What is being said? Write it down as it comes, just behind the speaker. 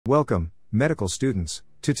Welcome, medical students,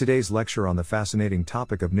 to today's lecture on the fascinating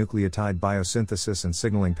topic of nucleotide biosynthesis and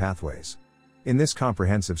signaling pathways. In this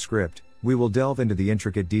comprehensive script, we will delve into the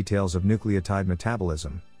intricate details of nucleotide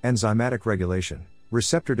metabolism, enzymatic regulation,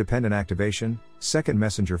 receptor-dependent activation, second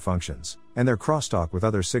messenger functions, and their crosstalk with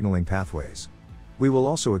other signaling pathways. We will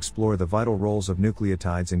also explore the vital roles of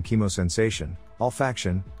nucleotides in chemosensation,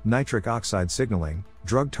 olfaction, nitric oxide signaling,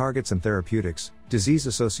 drug targets and therapeutics, disease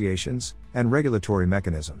associations, and regulatory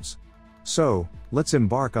mechanisms. So, let's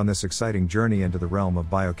embark on this exciting journey into the realm of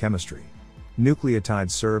biochemistry.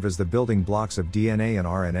 Nucleotides serve as the building blocks of DNA and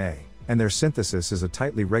RNA, and their synthesis is a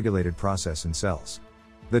tightly regulated process in cells.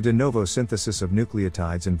 The de novo synthesis of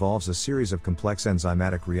nucleotides involves a series of complex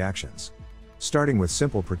enzymatic reactions. Starting with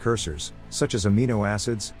simple precursors, such as amino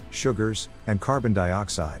acids, sugars, and carbon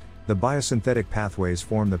dioxide, the biosynthetic pathways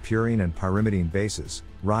form the purine and pyrimidine bases,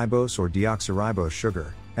 ribose or deoxyribose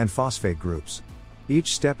sugar, and phosphate groups.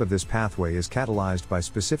 Each step of this pathway is catalyzed by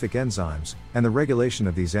specific enzymes, and the regulation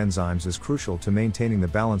of these enzymes is crucial to maintaining the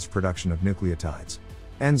balanced production of nucleotides.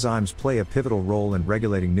 Enzymes play a pivotal role in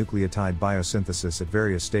regulating nucleotide biosynthesis at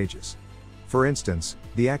various stages. For instance,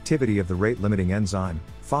 the activity of the rate-limiting enzyme,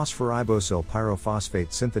 phosphoribosyl pyrophosphate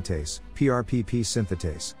synthetase, PRPP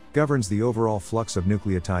synthetase, governs the overall flux of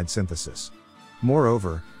nucleotide synthesis.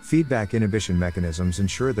 Moreover, feedback inhibition mechanisms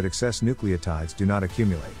ensure that excess nucleotides do not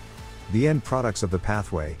accumulate. The end products of the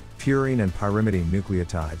pathway, purine and pyrimidine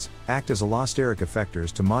nucleotides, act as allosteric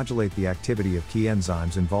effectors to modulate the activity of key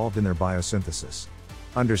enzymes involved in their biosynthesis.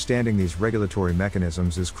 Understanding these regulatory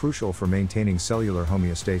mechanisms is crucial for maintaining cellular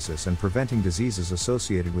homeostasis and preventing diseases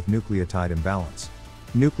associated with nucleotide imbalance.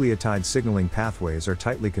 Nucleotide signaling pathways are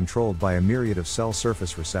tightly controlled by a myriad of cell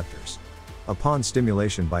surface receptors. Upon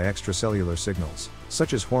stimulation by extracellular signals,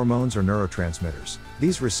 such as hormones or neurotransmitters,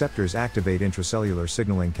 these receptors activate intracellular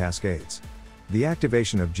signaling cascades. The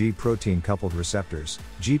activation of G-protein coupled receptors,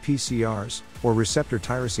 GPCRs, or receptor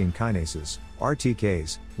tyrosine kinases,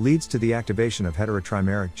 RTKs, leads to the activation of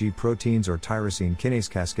heterotrimeric G proteins or tyrosine kinase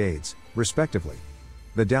cascades, respectively.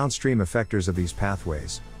 The downstream effectors of these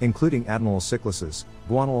pathways, including adenyl cyclases,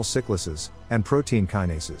 guanylyl cyclases, and protein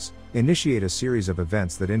kinases, initiate a series of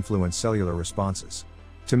events that influence cellular responses.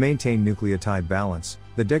 To maintain nucleotide balance,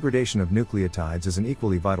 the degradation of nucleotides is an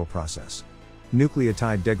equally vital process.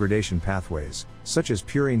 Nucleotide degradation pathways, such as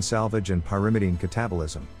purine salvage and pyrimidine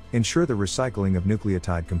catabolism, ensure the recycling of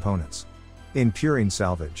nucleotide components. In purine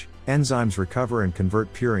salvage, enzymes recover and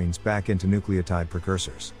convert purines back into nucleotide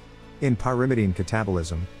precursors. In pyrimidine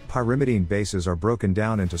catabolism, pyrimidine bases are broken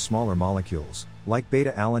down into smaller molecules, like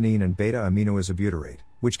beta-alanine and beta-aminoisobutyrate,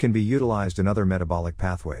 which can be utilized in other metabolic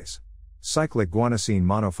pathways. Cyclic guanosine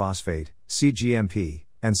monophosphate, cGMP,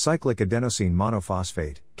 and cyclic adenosine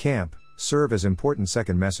monophosphate, cAMP, serve as important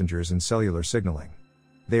second messengers in cellular signaling.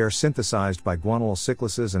 They are synthesized by guanylyl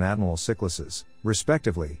cyclases and adenyl cyclases,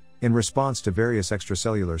 respectively, in response to various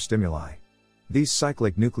extracellular stimuli. These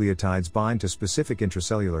cyclic nucleotides bind to specific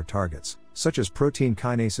intracellular targets, such as protein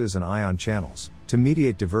kinases and ion channels, to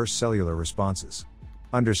mediate diverse cellular responses.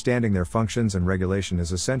 Understanding their functions and regulation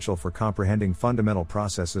is essential for comprehending fundamental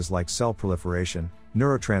processes like cell proliferation,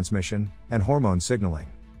 neurotransmission, and hormone signaling.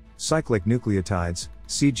 Cyclic nucleotides,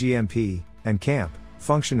 cGMP, and cAMP,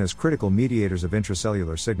 function as critical mediators of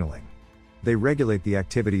intracellular signaling. They regulate the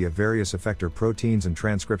activity of various effector proteins and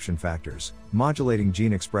transcription factors, modulating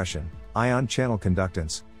gene expression, ion channel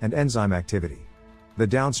conductance, and enzyme activity. The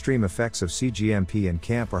downstream effects of cGMP and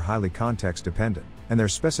cAMP are highly context-dependent, and their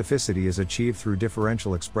specificity is achieved through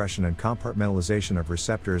differential expression and compartmentalization of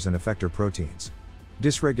receptors and effector proteins.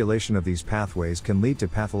 Dysregulation of these pathways can lead to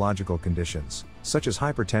pathological conditions, such as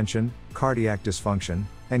hypertension, cardiac dysfunction,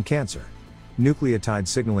 and cancer. Nucleotide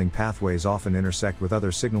signaling pathways often intersect with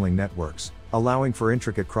other signaling networks, allowing for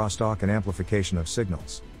intricate crosstalk and amplification of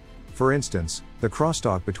signals. For instance, the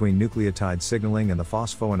crosstalk between nucleotide signaling and the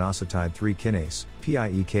phosphoinositide 3 kinase,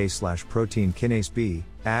 PIEK/protein kinase B,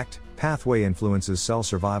 ACT, pathway influences cell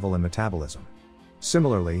survival and metabolism.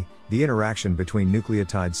 Similarly, the interaction between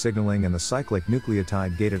nucleotide signaling and the cyclic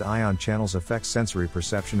nucleotide-gated ion channels affects sensory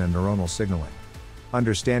perception and neuronal signaling.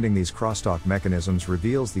 Understanding these crosstalk mechanisms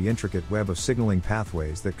reveals the intricate web of signaling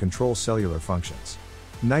pathways that control cellular functions.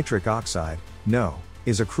 Nitric oxide, NO,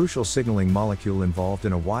 is a crucial signaling molecule involved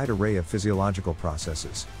in a wide array of physiological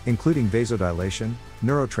processes, including vasodilation,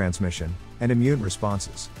 neurotransmission, and immune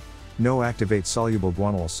responses. NO activates soluble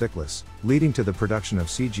guanylyl cyclase, leading to the production of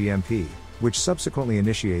cGMP, which subsequently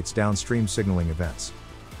initiates downstream signaling events.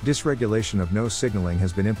 Dysregulation of NO signaling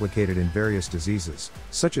has been implicated in various diseases,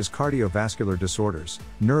 such as cardiovascular disorders,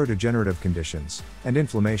 neurodegenerative conditions, and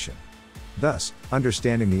inflammation. Thus,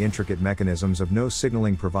 understanding the intricate mechanisms of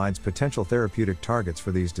signaling provides potential therapeutic targets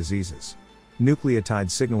for these diseases. Nucleotide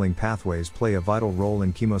signaling pathways play a vital role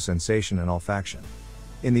in chemosensation and olfaction.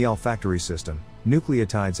 In the olfactory system,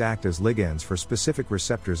 nucleotides act as ligands for specific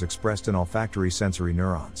receptors expressed in olfactory sensory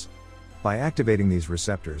neurons. By activating these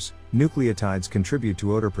receptors, nucleotides contribute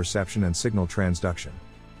to odor perception and signal transduction.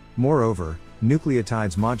 Moreover,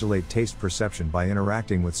 nucleotides modulate taste perception by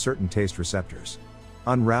interacting with certain taste receptors.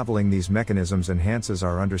 Unraveling these mechanisms enhances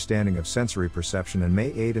our understanding of sensory perception and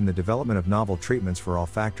may aid in the development of novel treatments for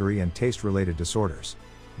olfactory and taste-related disorders.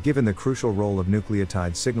 Given the crucial role of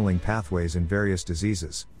nucleotide signaling pathways in various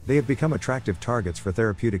diseases, they have become attractive targets for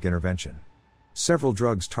therapeutic intervention. Several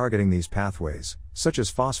drugs targeting these pathways, such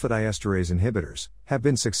as phosphodiesterase inhibitors, have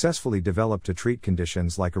been successfully developed to treat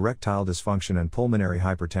conditions like erectile dysfunction and pulmonary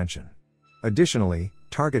hypertension. Additionally,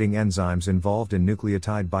 targeting enzymes involved in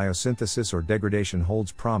nucleotide biosynthesis or degradation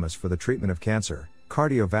holds promise for the treatment of cancer,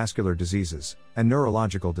 cardiovascular diseases, and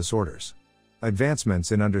neurological disorders.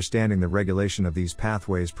 Advancements in understanding the regulation of these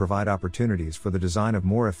pathways provide opportunities for the design of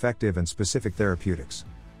more effective and specific therapeutics.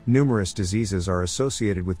 Numerous diseases are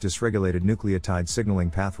associated with dysregulated nucleotide signaling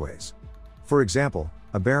pathways. For example,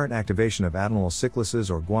 aberrant activation of adenyl cyclases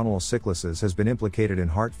or guanylyl cyclases has been implicated in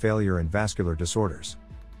heart failure and vascular disorders.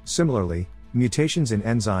 Similarly, mutations in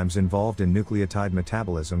enzymes involved in nucleotide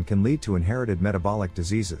metabolism can lead to inherited metabolic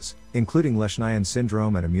diseases, including Lesch-Nyhan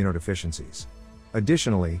syndrome and immunodeficiencies.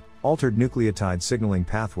 Additionally, altered nucleotide signaling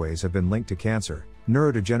pathways have been linked to cancer,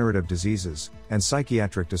 neurodegenerative diseases, and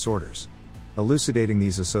psychiatric disorders. Elucidating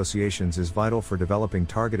these associations is vital for developing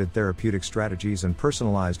targeted therapeutic strategies and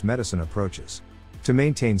personalized medicine approaches. To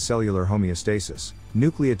maintain cellular homeostasis,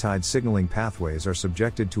 nucleotide signaling pathways are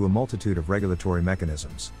subjected to a multitude of regulatory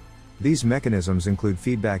mechanisms. These mechanisms include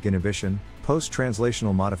feedback inhibition,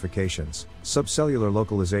 post-translational modifications, subcellular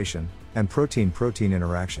localization, and protein-protein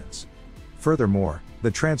interactions. Furthermore, the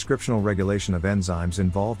transcriptional regulation of enzymes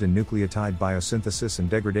involved in nucleotide biosynthesis and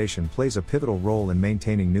degradation plays a pivotal role in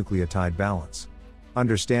maintaining nucleotide balance.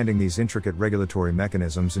 Understanding these intricate regulatory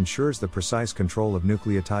mechanisms ensures the precise control of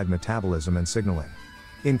nucleotide metabolism and signaling.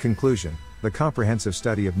 In conclusion, the comprehensive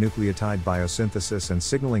study of nucleotide biosynthesis and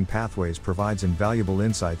signaling pathways provides invaluable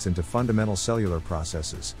insights into fundamental cellular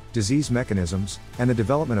processes, disease mechanisms, and the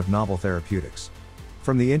development of novel therapeutics.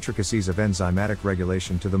 From the intricacies of enzymatic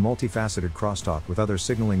regulation to the multifaceted crosstalk with other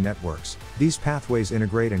signaling networks, these pathways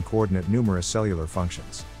integrate and coordinate numerous cellular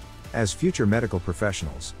functions. As future medical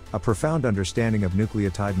professionals, a profound understanding of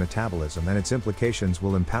nucleotide metabolism and its implications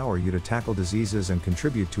will empower you to tackle diseases and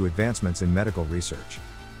contribute to advancements in medical research.